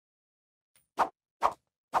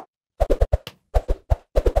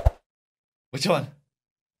Which one?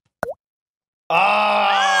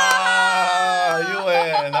 Ah, you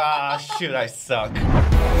win. Ah, shoot, I suck.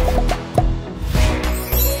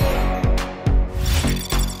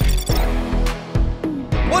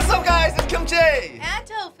 What's up, guys? It's Kim J. And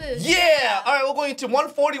Tofu. Yeah. All right, we're going to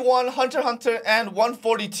 141 Hunter x Hunter and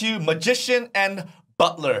 142 Magician and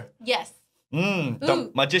Butler. Yes.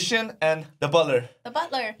 The Magician and the Butler. The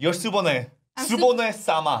Butler. You're Subone.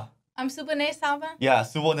 Subone-sama. I'm Subone-sama? Yeah,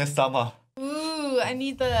 Subone-sama. Ooh, I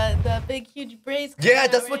need the big, huge braids. Yeah,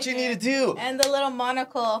 that's what you need to do. And the little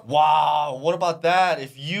monocle. Wow, what about that?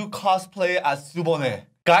 If you cosplay as Subone.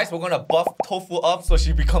 Guys, we're gonna buff Tofu up so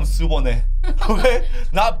she becomes Subone. Okay?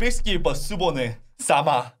 Not Biscuit, but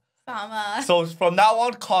Subone-sama. Sama. So from now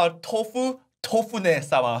on, call Tofu,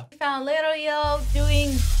 Tofune-sama. We found Little Yo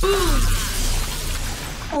doing boobs.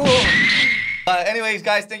 Anyways,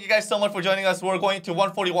 guys, thank you guys so much for joining us. We're going to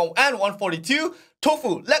 141 and 142.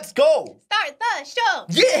 Tofu, let's go! Start the show!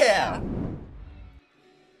 Yeah!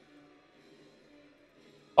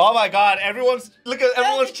 Oh my god, everyone's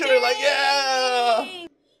cheering like, yeah!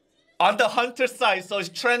 On the Hunter side, so it's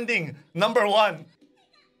trending. #1.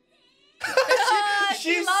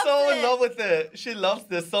 She's so in love with it. She loves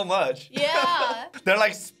this so much. Yeah. They're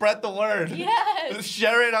like, spread the word. Yes.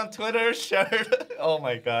 Share it on Twitter. Share it. Oh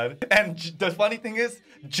my god. And the funny thing is,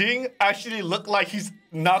 Jing actually looked like he's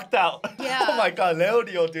knocked out. Yeah. Oh my god,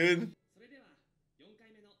 Leodio, dude.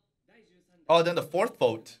 Oh, then the 4th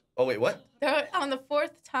vote. Oh wait, what? They're on the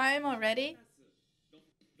 4th time already.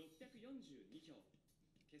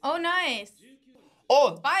 Oh, nice.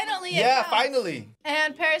 Oh, finally. Yeah, finally.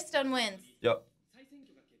 And Pariston wins. Yep.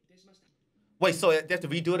 Wait, so they have to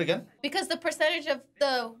redo it again? Because the percentage of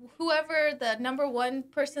whoever the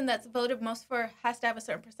 #1 person that's voted most for has to have a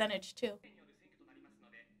certain percentage too.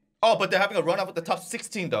 Oh, but they're having a run-up with the top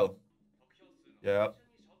 16 though. Yeah.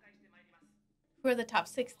 Who are the top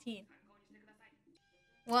 16?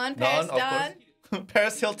 One, Paris Dunn.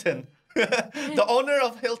 Paris Hilton. The owner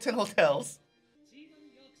of Hilton Hotels.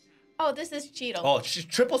 Oh, this is Cheeto. Oh, she's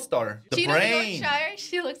triple star. The Cheeto brain. Yorkshire.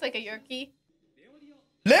 She looks like a Yorkie.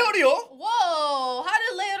 Leorio? Whoa! How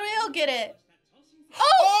did Leorio get it?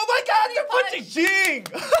 Oh my god, they're punching Jing!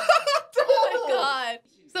 Oh my god.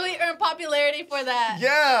 So he earned popularity for that.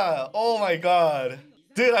 Yeah. Oh my god.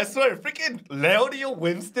 Dude, I swear, freaking Leorio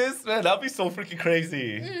wins this, man. That'd be so freaking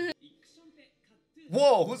crazy.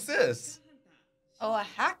 Whoa, who's this? Oh, a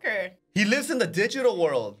hacker. He lives in the digital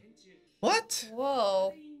world. What?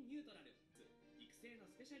 Whoa.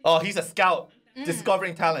 Oh, he's a scout.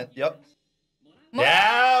 Discovering talent. Yep.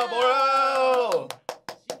 Yeah, Moro!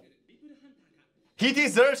 He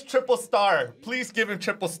deserves triple star. Please give him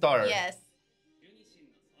triple star. Yes.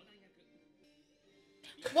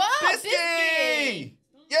 Wow, Biscuit!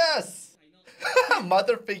 Yes!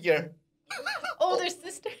 Mother figure. Older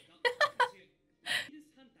sister.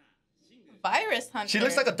 Virus hunter. She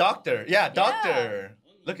looks like a doctor. Yeah, doctor.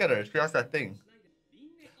 Yeah. Look at her. She has that thing.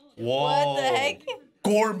 Whoa. What the heck?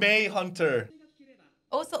 Gourmet hunter.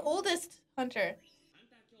 Oh, it's the oldest hunter.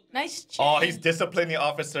 Nice chin. Oh, he's disciplining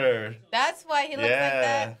officer. That's why he looks like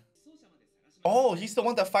that. Oh, he's the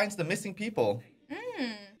one that finds the missing people.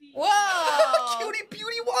 Whoa. Cutie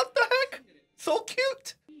beauty, what the heck? So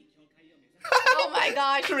cute. Oh my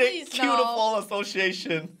gosh, Create please beautiful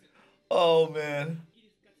association. Oh, man.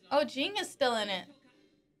 Oh, Jing is still in it.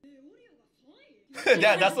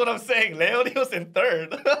 Yeah, that's what I'm saying. Leonio's in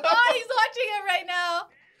 3rd. Oh, he's watching it right now.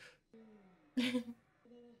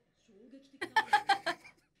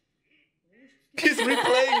 He's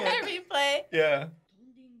replaying it. Replay. Yeah.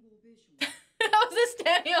 That was a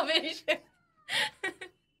standing ovation.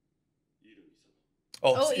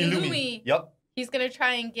 Oh, Illumi. Yep. He's gonna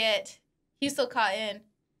try and get Hisoka in.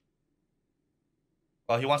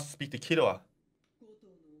 Oh, he wants to speak to Kiroa.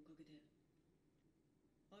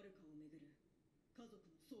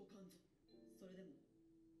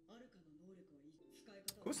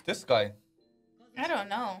 Who's this guy? I don't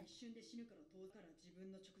know.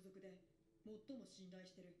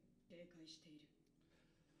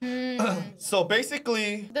 So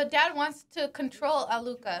basically, the dad wants to control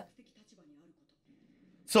Aluka.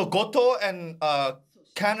 So Goto and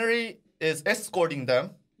Canary is escorting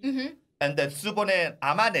them. And then Tsubone and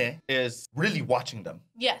Amane is really watching them.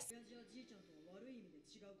 Yes.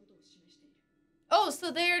 Oh,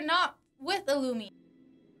 so they're not with Illumi.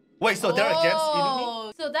 Wait, so they're against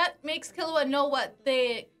Illumi? So that makes Killua know what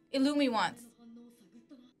Illumi wants.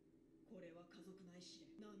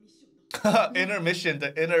 Inner mission,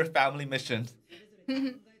 the inner family mission.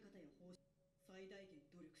 This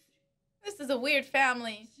is a weird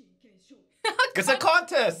family. It's a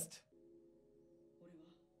contest.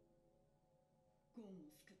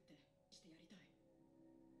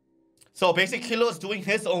 So basically, Kiloa's doing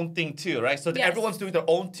his own thing too, right? So Yes. everyone's doing their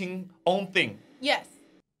own thing. Yes.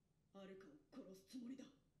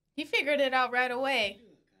 He figured it out right away.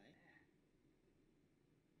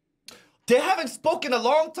 They haven't spoken a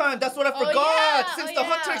long time. That's what I forgot since the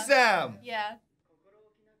hunter exam. Yeah.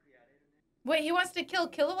 Wait, he wants to kill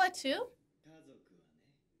Killua too?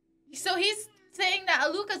 So he's saying that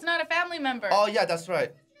Aluka's not a family member. Oh yeah, that's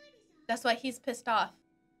right. That's why he's pissed off.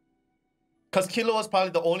 Because Killua's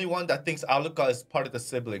probably the only one that thinks Aluka is part of the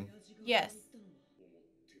sibling. Yes.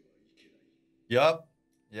 Yup.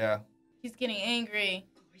 Yeah. He's getting angry.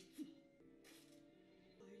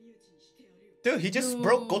 Dude, he just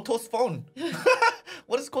broke Goto's phone.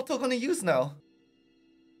 What is Goto gonna use now?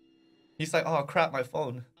 He's like, oh crap, my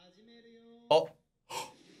phone. Oh.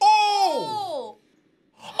 Oh!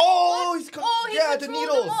 Oh, he yeah, the controlled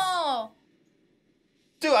needles. them all.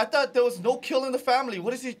 Dude, I thought there was no kill in the family.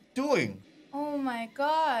 What is he doing? Oh my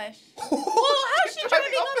gosh. Oh, how's she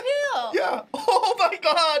driving uphill? Yeah. Oh my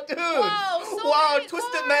god, dude. Wow, so wow, many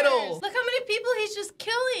twisted cars. metal. Look how many people he's just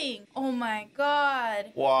killing. Oh my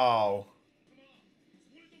god. Wow.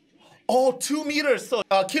 Oh, 2 meters. So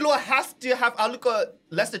Killua has to have Aluka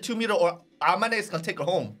less than 2 meters or Amane is gonna take her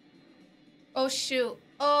home. Oh shoot.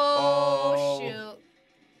 Oh shoot.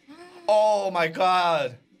 Oh my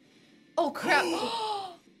god. Oh crap.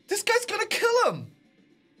 This guy's gonna kill him.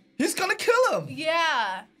 He's gonna kill him.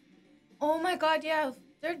 Yeah. Oh my god, yeah.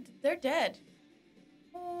 They're dead.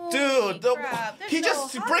 Dude, he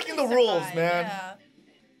just breaking the rules, man. Yeah.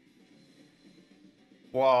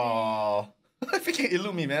 Wow. I freaking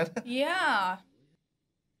Illumi, man. Yeah.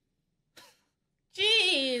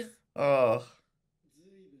 Jeez. Oh.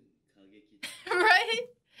 Right?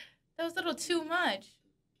 That was a little too much.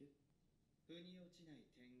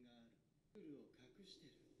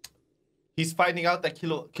 He's finding out that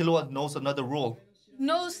Killua knows another rule.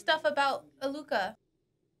 Knows stuff about Aluka.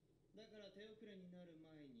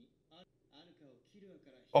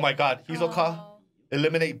 Oh my god, Hisoka,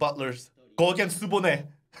 eliminate butlers. Go against Tsubone.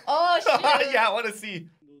 Oh, shit. Yeah, I want to see.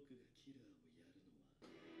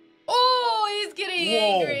 Oh, he's getting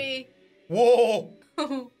angry. Whoa.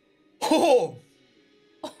 Oh.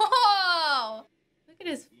 Oh. Look at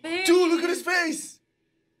his face. Dude, look at his face.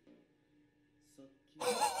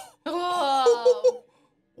 Oh.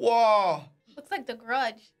 Wow. Looks like the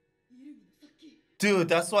Grudge. Dude,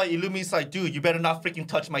 that's why Illumi's like, dude, you better not freaking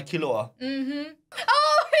touch my Killua. Mm-hmm.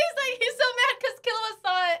 Oh, he's so mad because Killua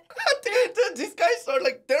saw it. Dude, these guys are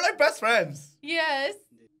like, they're like best friends. Yes.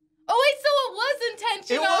 Oh wait, so it was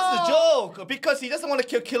intentional. It was a joke because he doesn't want to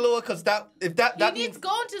kill Killua because that he means needs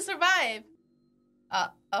Gon to survive.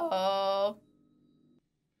 Uh-oh.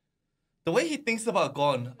 The way he thinks about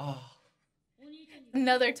Gon. Oh.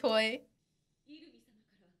 Another toy.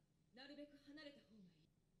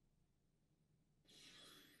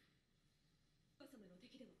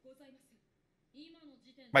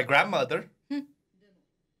 My grandmother.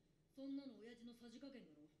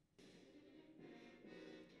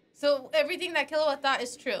 So everything that Killua thought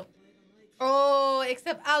is true. Oh,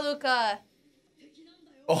 except Aluka.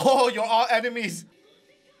 Oh, you're all enemies.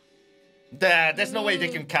 There's no way they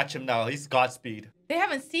can catch him now. He's Godspeed. They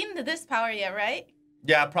haven't seen this power yet, right?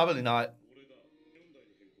 Yeah, probably not.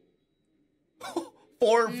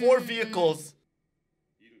 Four vehicles.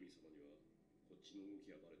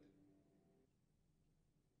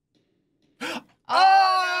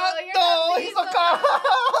 Oh, no, he's a car.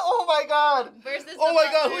 Oh my god. Versus oh my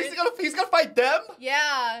god, butlers. he's gonna fight them?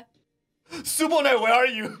 Yeah. Tsubone, where are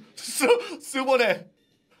you? Tsubone.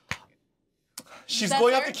 She's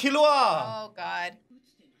going after Killua. Oh god.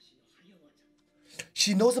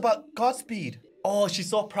 She knows about Godspeed. Oh, she's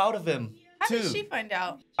so proud of him. How too. did she find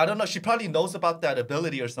out? I don't know. She probably knows about that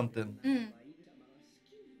ability or something.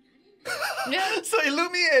 Yeah. So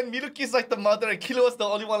Illumi and Miruki's like the mother and Killua's the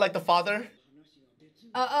only one like the father.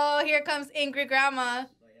 Uh-oh, here comes angry grandma.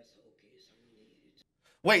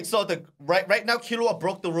 Wait, so the right now Killua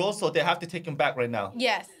broke the rules, so they have to take him back right now.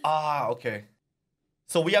 Yes. Ah, okay.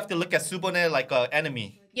 So we have to look at Tsubone like an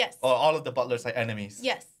enemy. Yes. Or all of the butlers like enemies.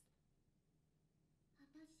 Yes.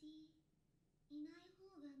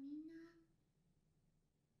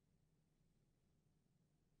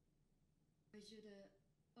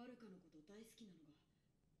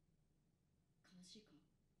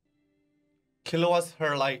 Killua's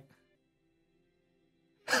her like.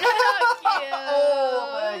 Oh,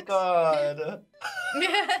 my god.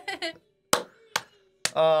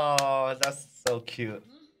 Oh, that's so cute.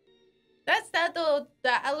 That's sad though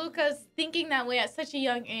that Aluka's thinking that way at such a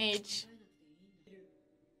young age.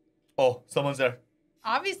 Oh, someone's there.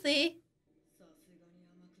 Obviously.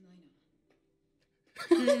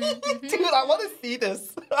 Dude, I want to see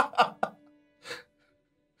this.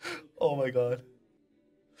 Oh my god.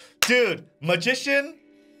 Dude, magician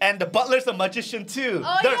and the butler's a magician too.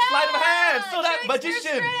 Oh, They're yeah! sleight of hand. So that Tricks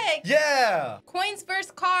magician. versus tricks. Yeah. Coins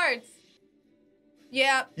versus cards.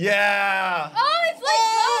 Yeah. Yeah. Oh, it's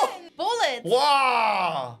like guns. Bullets.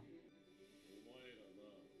 Wow.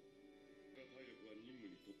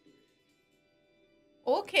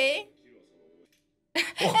 Okay.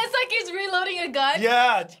 It's like he's reloading a gun.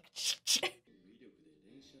 Yeah.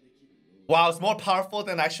 Wow, it's more powerful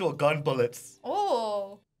than actual gun bullets.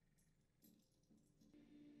 Oh.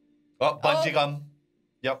 Oh, bungee gum.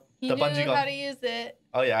 Yep, He the knew bungee how gum. to use it.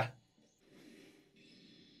 Oh yeah.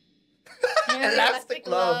 Yeah, Elastic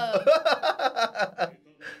love.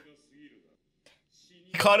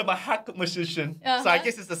 He called him a hack magician. So I Uh-huh.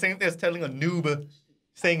 guess it's the same thing as telling a noob,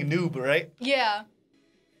 saying noob, right? Yeah.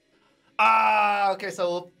 Ah, okay, so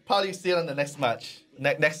we'll probably see it on the next match,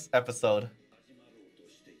 next episode.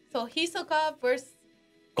 So Hisoka versus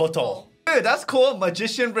Goto. Dude, that's cool.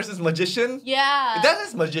 Magician versus magician. Yeah. That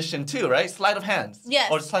is magician too, right? Sleight of hands.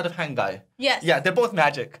 Yes. Or sleight of hand guy. Yes. Yeah, they're both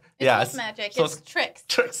magic. It's yeah, both magic. So It's tricks.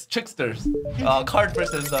 tricksters. Card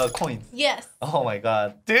versus coins. Yes. Oh my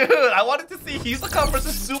god. Dude, I wanted to see Hisoka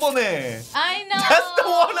versus Subone. I know. That's the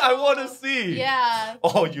one I want to see. Yeah.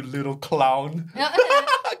 Oh, you little clown.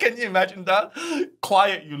 Can you imagine that?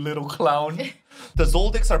 Quiet, you little clown. The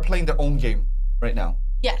Zoldycks are playing their own game right now.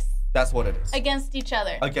 Yes. That's what it is. Against each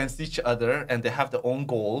other. Against each other, and they have their own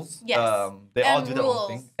goals. Yes. They all And do their own rules.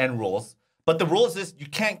 thing. And rules. But the rules is you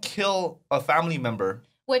can't kill a family member.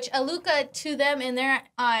 Which Aluka, to them, in their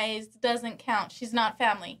eyes, doesn't count. She's not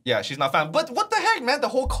family. Yeah, she's not family. But what the heck, man? The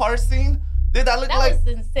whole car scene? Did that look That like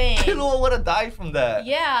was insane. Killua would have died from that?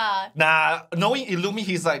 Yeah. Nah, knowing Illumi,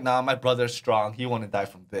 he's like, nah, my brother's strong. He won't die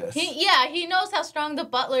from this. He knows how strong the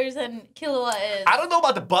butlers and Killua is. I don't know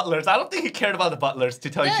about the butlers. I don't think he cared about the butlers, to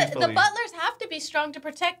tell you The truthfully. butlers have to be strong to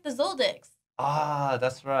protect the Zoldycks. Ah,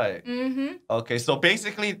 that's right. Mm-hmm. Okay, so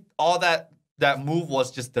basically all that move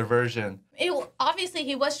was just diversion. Obviously,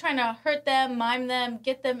 he was trying to hurt them, mime them,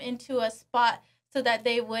 get them into a spot so that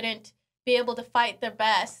they wouldn't be able to fight their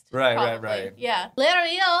best. Right, probably. right. Yeah.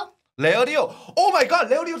 Leorio. Leorio. Oh my god,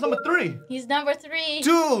 Leorio's number 3. He's number 3.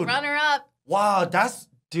 Dude. Runner up. Wow, that's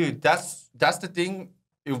the thing.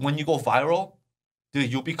 When you go viral,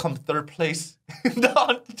 dude, you become 3rd place.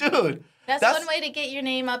 Dude. That's one way to get your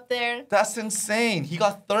name up there. That's insane. He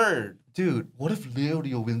got 3rd. Dude, what if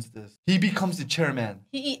Leorio wins this? He becomes the chairman.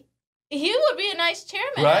 He would be a nice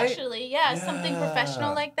chairman, Right? actually. Yeah, something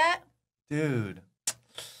professional like that. Dude.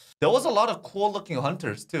 There was a lot of cool-looking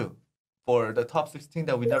hunters, too. For the top 16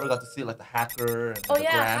 that we never got to see, like the hacker and the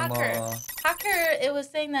grandma. Hacker, it was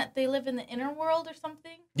saying that they live in the inner world or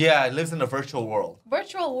something. Yeah, it lives in a virtual world.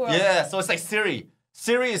 Virtual world. Yeah, so it's like Siri.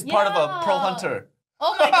 Siri is part of a pro hunter.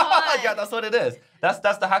 Oh my god. Yeah, that's what it is. That's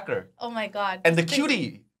the hacker. Oh my god. And the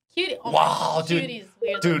cutie. Cutie. Oh Wow, dude. Cutie's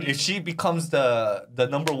weird. Dude, looking. if she becomes the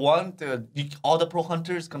number 1, all the pro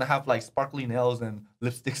hunters gonna have like sparkly nails and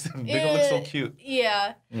lipsticks, and they're gonna look so cute.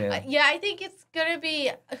 Yeah. Yeah. Yeah, I think it's gonna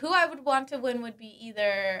be who I would want to win would be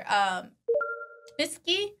either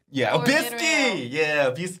Bisky. Yeah, or Bisky. Leorio. Yeah,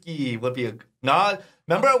 Bisky would be a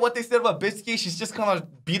remember what they said about Bisky? She's just gonna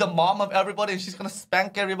be the mom of everybody, and she's gonna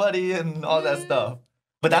spank everybody and all that stuff.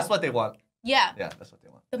 But that's what they want. Yeah. Yeah, that's what they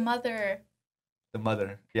want. The mother. The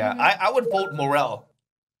mother. Yeah, I would vote Morel.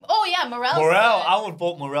 Oh yeah, Morel. I would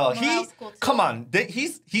vote Morel. Morel's cool too. Come on,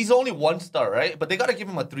 he's only 1 star, right? But they gotta give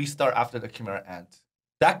him a 3-star after the Chimera Ant.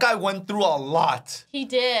 That guy went through a lot. He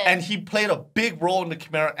did. And he played a big role in the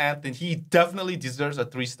Chimera Ant, and he definitely deserves a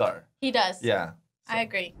 3-star. He does. Yeah. So. I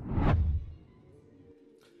agree.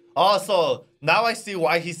 Also, now I see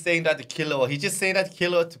why he's saying that to Killua. He's just saying that to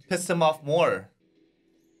Killua to piss him off more.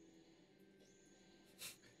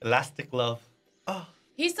 Elastic love. Oh.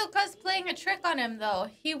 Hisoka's playing a trick on him, though.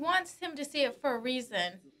 He wants him to see it for a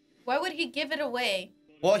reason. Why would he give it away?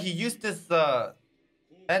 Well, he used this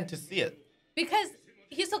end to see it. Because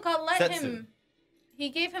Hisoka let Setsu. him. He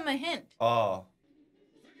gave him a hint. Oh.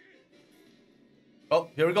 Oh,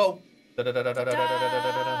 here we go. Da-da.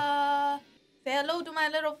 Say hello to my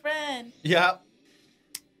little friend. Yeah.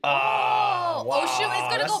 Oh, wow, shoot, it's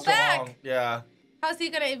gonna that's go back. strong. Yeah. How's he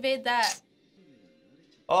gonna evade that?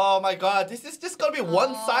 Oh my god, this is just gonna be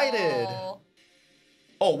one-sided.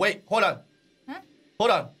 Oh, wait, hold on. Huh?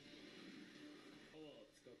 Hold on.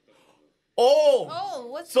 Oh! Oh,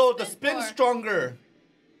 what's So the the spin's for? stronger.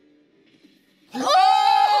 Oh!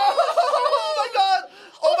 Oh my god!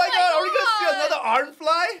 Oh my god, are we gonna see God. another arm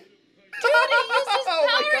fly? Dude, he used his Oh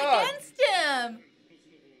my power God. against him.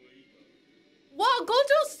 Wow,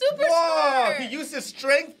 Goto's super Wow, smart. he used his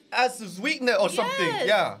strength as his weakness or something. Yes.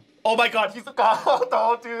 Yeah. Oh my god, he's a god.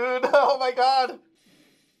 Oh, dude. Oh my god.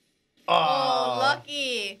 Oh,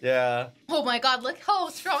 lucky. Yeah. Oh my god, look how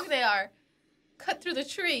strong they are. Cut through the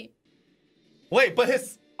tree. Wait, but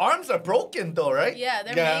his arms are broken though, right? Yeah,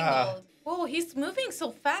 they're mangled. Whoa, he's moving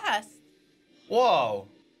so fast. Whoa.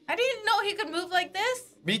 I didn't know he could move like this.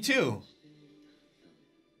 Me too.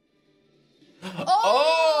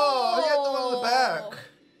 Oh! He had the one in the back.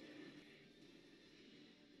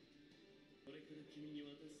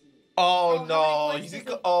 Oh no,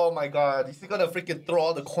 oh my god, is he gonna freaking throw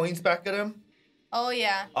all the coins back at him? Oh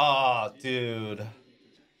yeah. Oh, dude.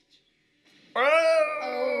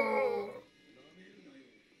 Oh.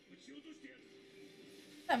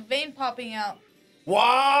 That vein popping out.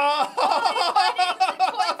 Wow! Oh,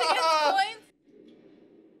 coins against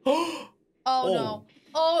coins? Oh no.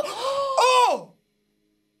 Oh. Oh!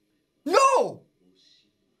 No!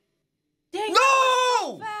 Dang, No!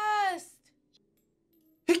 so fast.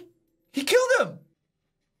 He killed him!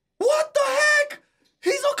 What the heck?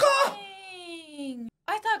 He's a cop! Dang.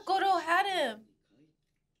 I thought Goto had him.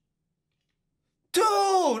 Dude,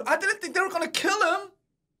 I didn't think they were gonna kill him.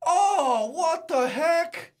 Oh, what the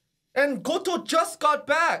heck? And Goto just got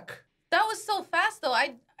back. That was so fast though.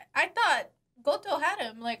 I thought Goto had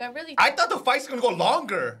him. Like I thought the fight's gonna go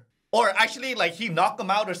longer. Or actually, like, he knocked him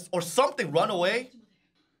out or something, run away.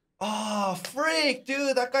 Oh, freak,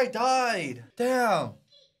 dude, that guy died. Damn.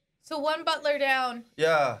 So one butler down.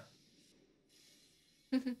 Yeah.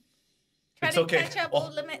 Try It's to okay. catch up, Oh.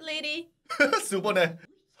 old limit lady. Subone.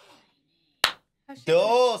 How's she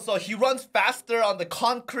Oh, so he runs faster on the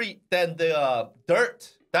concrete than the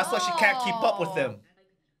dirt. That's why she can't keep up with him.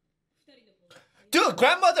 Dude,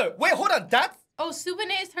 grandmother. Wait, hold on. That's... Oh, Subone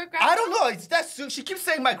is her grandma? I don't know. It's that. She keeps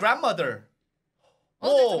saying my grandmother.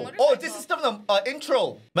 Oh, Whoa. Oh, this is from the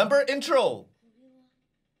intro. Remember intro?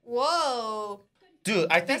 Whoa. Dude,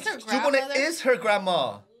 I think That's her Subone grandmother? is her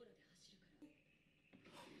grandma.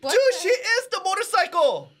 What Dude, the- she is the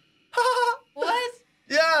motorcycle. What?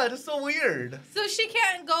 Yeah, that's so weird. So she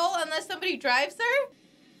can't go unless somebody drives her?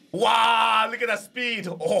 Wow, look at that speed.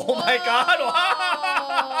 Oh my god.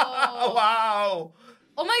 Wow. Wow.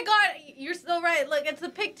 Oh my god, you're so right. Look, it's the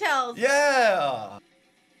pigtails. Yeah.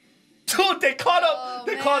 Dude, they caught up. Oh,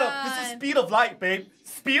 They caught up. This is man. speed of light, babe.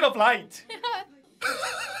 Speed of light.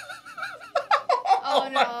 Oh,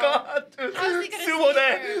 my no. god, dude. How's he gonna see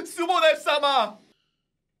her? Subone-sama.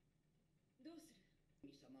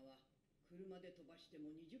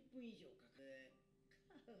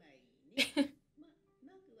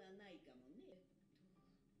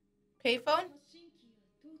 Payphone?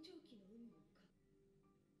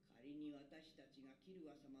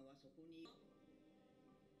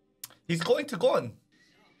 He's going to Gon.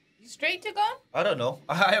 Straight to Gon? I don't know.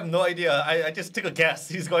 I have no idea. I just took a guess.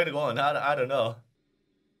 He's going to Gon. I don't know.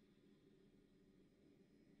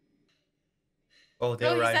 Oh, they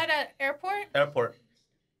Oh, he's arrived. at an airport? Airport.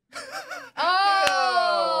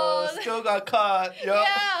 Oh! Still got caught. Yup.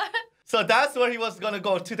 Yeah. So that's where he was gonna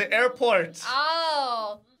go, to the airport.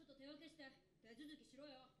 Oh.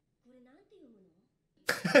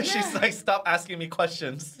 She's like, stop asking me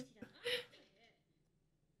questions.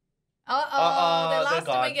 Uh-oh, they they're lost him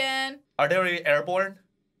gone. again. Are they already airborne?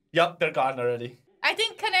 Yup, they're gone already. I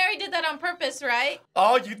think Canary did that on purpose, right?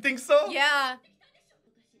 Oh, you think so? Yeah.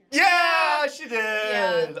 Yeah, she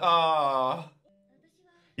did. Yeah.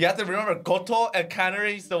 You have to remember, Goto and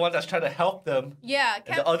Canary is the one that's trying to help them. Yeah.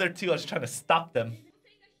 And the other two are just trying to stop them.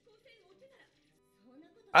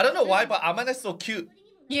 I don't know why, but Amane's so cute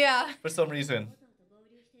Yeah. for some reason.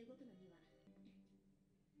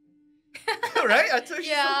 Right? I think she's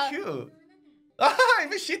Yeah. so cute.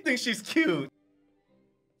 Even she thinks she's cute.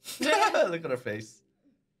 Look at her face.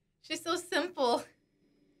 She's so simple.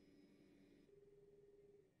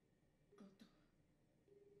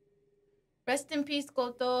 Rest in peace,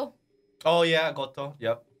 Goto. Oh yeah, Goto.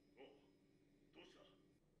 Yep.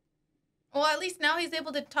 Well, at least now he's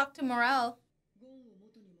able to talk to Morale.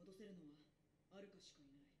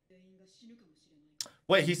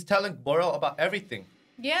 Wait, he's telling Boral about everything.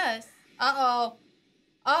 Yes. Uh-oh.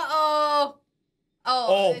 Uh-oh.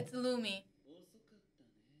 Oh, it's Lumi.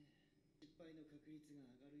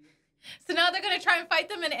 So now they're going to try and fight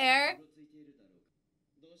them in air?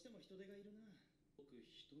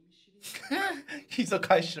 He's a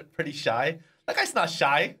guy pretty shy. That guy's not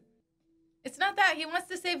shy. It's not that. He wants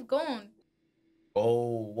to save Gon.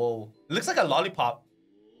 Oh, whoa. It looks like a lollipop.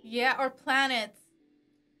 Yeah, or planets.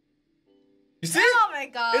 You see? Oh my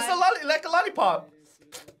god. It's like a lollipop.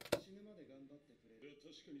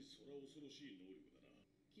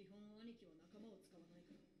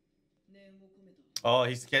 Oh,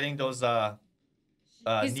 he's getting those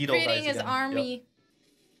He's needle creating guys his again. army. Yep.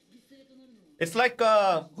 It's like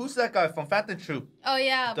who's that guy from Phantom Troop? Oh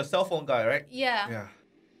yeah. The cell phone guy, right? Yeah.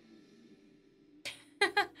 Yeah.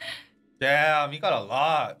 Damn, he got a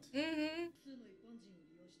lot.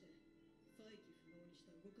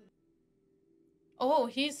 Oh,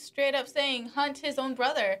 he's straight up saying hunt his own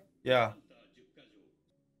brother. Yeah.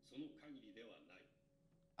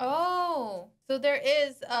 Oh, so there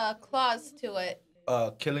is a clause to it.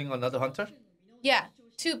 Killing another hunter? Yeah,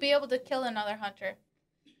 to be able to kill another hunter.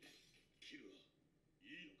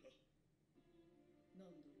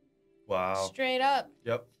 Wow. Straight up.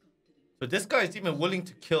 Yep. So this guy is even willing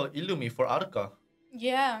to kill Illumi for Aruka.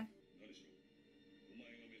 Yeah.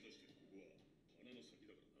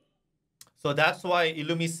 So that's why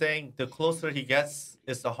Illumi's saying the closer he gets,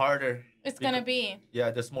 it's the harder. It's gonna be.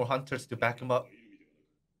 Yeah, there's more hunters to back him up.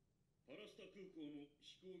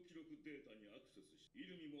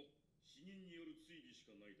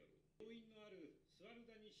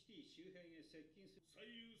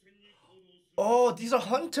 Oh, these are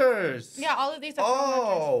hunters. Yeah, all of these are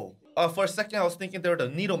hunters. For a second I was thinking they were the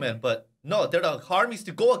Needlemen, but no, they're the armies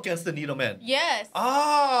to go against the Needlemen. Yes.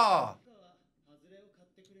 Ah.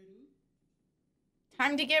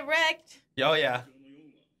 Time to get wrecked. Oh yeah.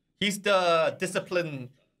 He's the disciplined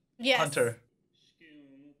hunter.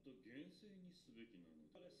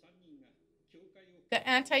 The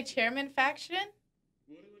anti-chairman faction?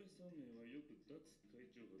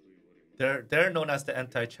 They're known as the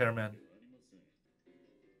anti-chairman.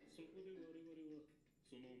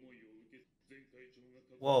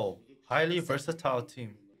 Whoa, highly versatile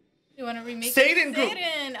team. You want to remake Satan group.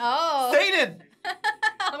 Satan. Oh. Satan.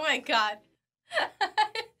 Oh my god.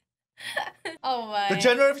 Oh my. The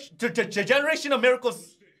generation of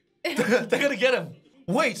miracles. They're gonna get him.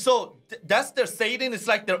 Wait, so that's their Satan? It's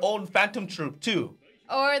like their own phantom troop too.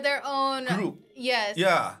 Or their own group. Yes.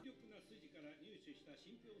 Yeah.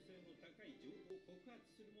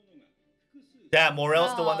 Yeah,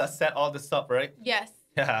 Morel's the one that set all this up, right? Yes.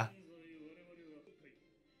 Yeah.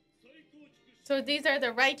 So these are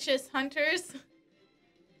the righteous hunters.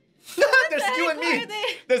 There's you and me.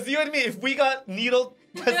 There's you and me. If we got needle,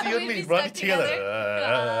 there's you and me running together.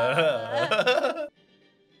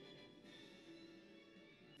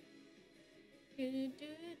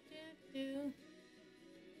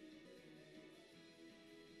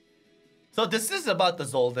 So this is about the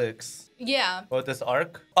Zoldycks. Yeah. Or this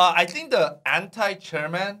arc. I think the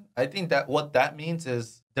anti-chairman, I think that what that means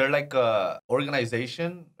is they're like a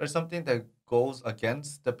organization or something that goes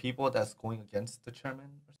against the people that's going against the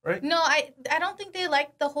chairman, right? No, I don't think they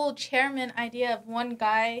like the whole chairman idea of one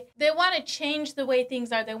guy. They want to change the way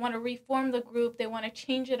things are. They want to reform the group. They want to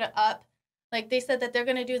change it up. Like they said that they're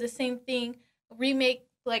going to do the same thing, remake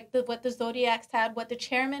like what the Zodiacs had, what the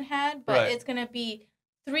chairman had, but it's going to be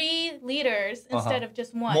 3 leaders instead of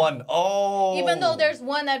just one. One. Oh. Even though there's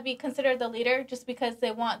one that'd be considered the leader just because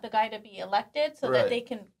they want the guy to be elected so that they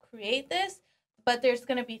can create this. But there's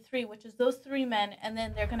going to be 3, which is those 3 men. And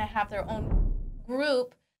then they're going to have their own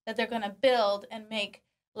group that they're going to build and make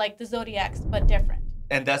like the Zodiacs, but different.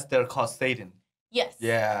 And that's their cause, Satan. Yes.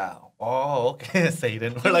 Yeah. Oh, okay,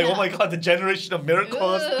 Satan. We're like, oh my god, the generation of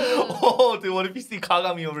miracles. Oh, dude, what if you see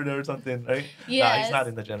Kagami over there or something, right? Yes. Nah, he's not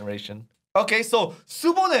in the generation. Okay, so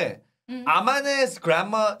Subone. Amane's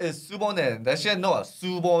grandma is Subone. That should know.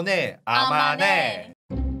 Subone. Amane.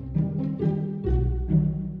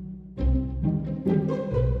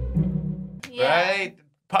 Yeah. Right?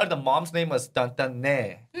 Part of the mom's name was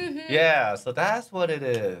Dantane. Yeah, so that's what it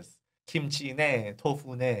is. Kimchi ne,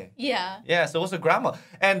 tofu ne. Yeah. Yeah, so it was a grandma.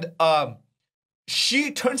 And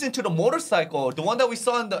she turns into the motorcycle, the one that we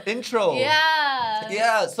saw in the intro. Yeah.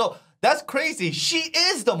 Yeah, so that's crazy. She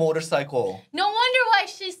is the motorcycle. No wonder why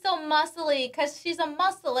she's so muscly, because she's a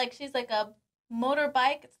muscle. Like, she's like a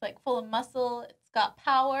motorbike. It's like full of muscle. It's got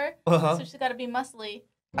power. So she's got to be muscly.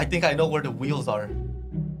 I think I know where the wheels are.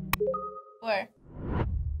 Where?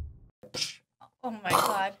 Oh my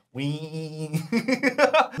god. Wee.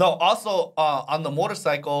 No, also on the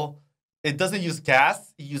motorcycle, it doesn't use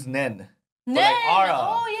gas, it uses nen. Nen! Like Ara.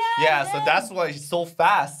 Oh yeah. Yeah, nen. so that's why it's so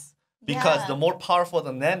fast. Because the more powerful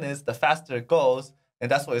the nen is, the faster it goes. And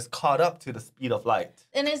that's why it's caught up to the speed of light.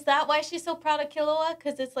 And is that why she's so proud of Killua?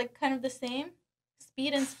 Because it's like kind of the same?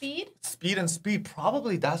 Speed and speed? Speed and speed,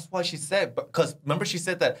 probably that's why she said. Because remember she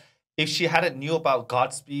said that if she hadn't knew about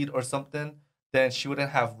Godspeed or something, then she wouldn't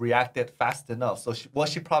have reacted fast enough. So what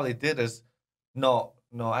she probably did is, no,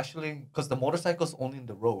 actually, because the motorcycle's only in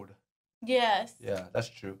the road. Yes. Yeah, that's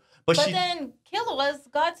true. But then Killua's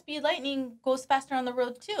Godspeed Lightning goes faster on the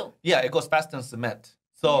road too. Yeah, it goes faster on cement.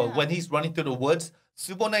 So Yeah. when he's running through the woods,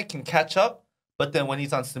 Subone can catch up, but then when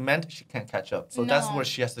he's on cement, she can't catch up. So that's No. where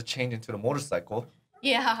she has to change into the motorcycle.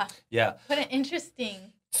 Yeah. Yeah. What an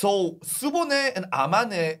interesting. So Subone and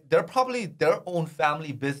Amane, they're probably their own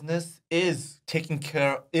family business is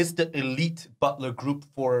the elite butler group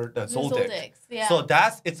for the Zoldyck. Yeah. So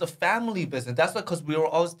it's a family business. That's why, because we were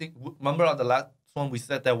always remember on the last one we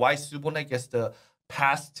said that why Subone gets the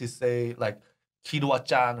pass to say like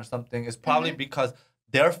Kiruwa-chan or something is probably because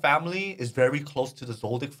their family is very close to the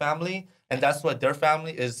Zoldyck family, and that's why their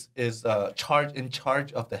family is in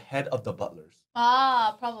charge of the head of the butlers.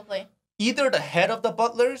 Ah, probably. Either the head of the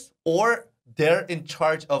butlers or they're in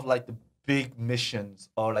charge of like the big missions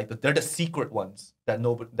or like they're the secret ones that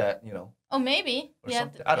Oh, maybe. Or Yeah.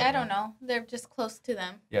 something. I don't know. They're just close to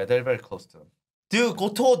them. Yeah, they're very close to them. Dude,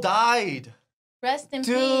 Goto died. Rest in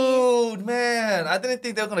peace. Dude, man, I didn't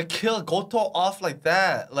think they were gonna kill Goto off like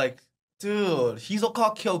that. Like, dude,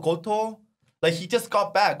 Hisoka killed Goto. Like, he just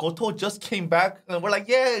got back. Goto just came back, and we're like,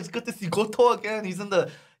 yeah, it's good to see Goto again. He's in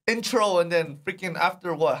the intro, and then freaking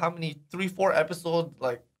after what? How many? 3-4 episodes?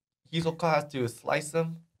 Like, Hisoka has to slice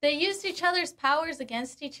him. They used each other's powers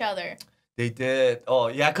against each other. They did. Oh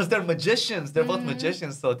yeah, because they're magicians. They're both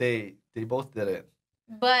magicians, so they both did it.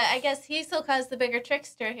 But I guess Hisoka's the bigger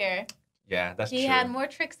trickster here. Yeah, that's true. He had more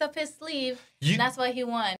tricks up his sleeve, and that's why he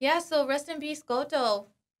won. Yeah, so rest in peace, Goto.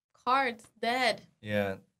 Cards, dead.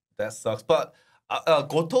 Yeah, that sucks. But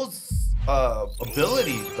Goto's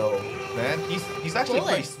ability, though, man, he's actually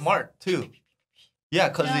pretty smart, too. Yeah,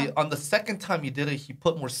 because on the second time he did it, he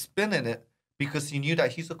put more spin in it because he knew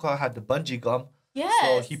that Hisoka had the bungee gum. Yes.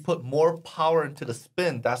 So he put more power into the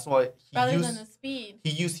spin. That's why rather than the speed.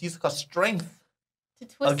 He used Hisoka's strength to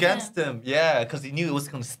twist against him. Yeah, because he knew it was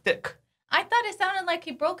going to stick. I thought it sounded like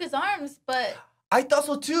he broke his arms, but... I thought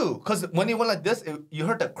so too, because when he went like this, you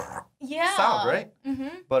heard the sound, right? Mm-hmm.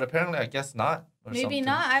 But apparently, I guess not. Maybe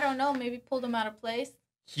not. I don't know. Maybe pulled him out of place.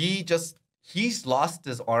 He's lost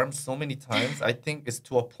his arms so many times. I think it's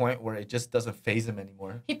to a point where it just doesn't faze him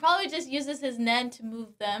anymore. He probably just uses his nen to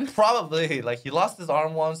move them. Probably. Like, he lost his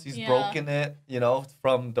arm once. He's broken it,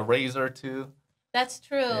 from the razor too. That's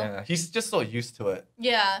true. Yeah, he's just so used to it.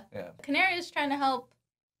 Yeah. Canary is trying to help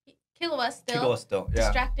Killua still. Yeah.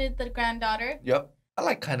 Distracted the granddaughter. Yep. I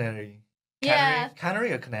like Canary. Yeah.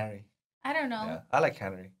 Canary or Canary? I don't know. Yeah, I like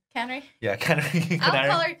Canary. Canary? Yeah, Canary. I'll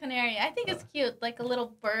call her Canary. I think it's cute. Like a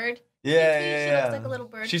little bird. Yeah. She looks like a little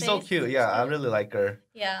bird. She's so cute. Yeah, I really like her.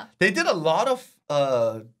 Yeah. They did a lot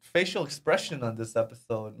of facial expression on this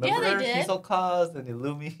episode. Remember they did. Hisoka's and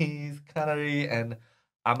Illumi's, Canary, and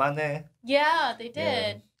Amane? Yeah, they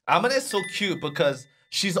did. Yeah. Amane is so cute because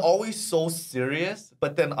she's always so serious,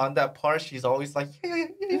 but then on that part, she's always like,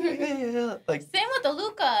 yeah. Like, same with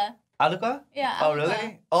Aluka. Aluka? Yeah. Oh,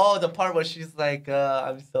 really? Oh, the part where she's like,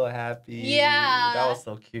 I'm so happy. Yeah. That was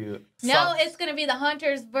so cute. Now it's going to be the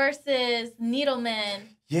Hunters versus Needlemen.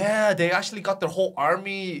 Yeah, they actually got their whole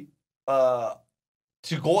army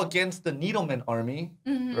to go against the Needlemen army,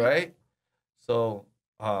 right? So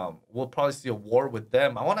we'll probably see a war with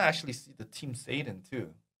them. I want to actually see the Team Satan, too.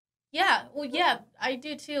 Yeah, well, yeah, I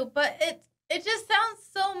do too. But it just sounds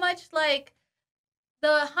so much like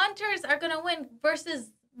the Hunters are going to win versus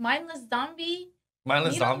mindless zombies.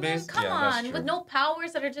 Come on, with no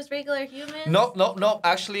powers that are just regular humans. No.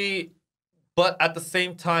 Actually, but at the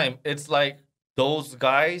same time, it's like those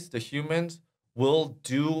guys, the humans, will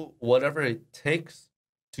do whatever it takes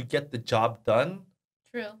to get the job done.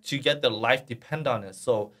 True. To get their life depend on it.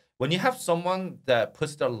 So when you have someone that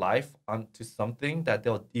puts their life onto something that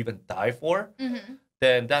they'll even die for,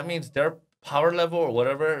 then that means their power level or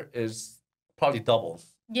whatever is probably doubles.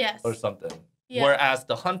 Yes. Or something. Yeah. Whereas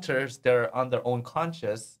the hunters, they're on their own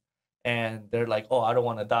conscious and they're like, oh, I don't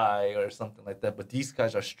want to die or something like that. But these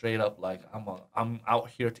guys are straight up like, I'm out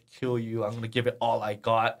here to kill you. I'm going to give it all I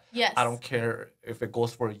got. Yes. I don't care if it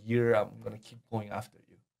goes for a year. I'm going to keep going after you.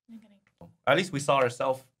 At least we saw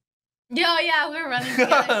ourselves. Yeah, we're running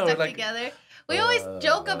together, stuck together. We always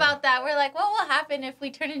joke about that. We're like, what will happen if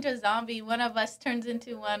we turn into a zombie? One of us turns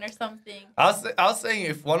into one or something. I was saying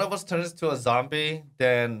if one of us turns into a zombie,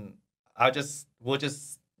 then we'll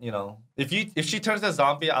just, if she turns into a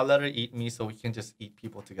zombie, I'll let her eat me so we can just eat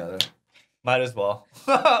people together. Might as well.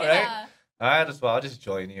 Right? Yeah. Might as well. I'll just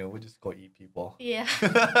join you. We'll just go eat people. Yeah.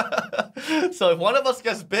 So if one of us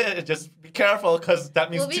gets bit, just be careful because that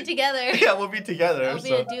means... We'll be together. Yeah, we'll be together. We'll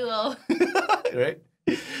be a duo. Right?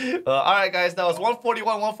 All right, guys. That was 141,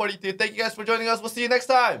 142. Thank you guys for joining us. We'll see you next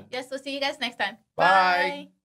time. Yes, we'll see you guys next time. Bye.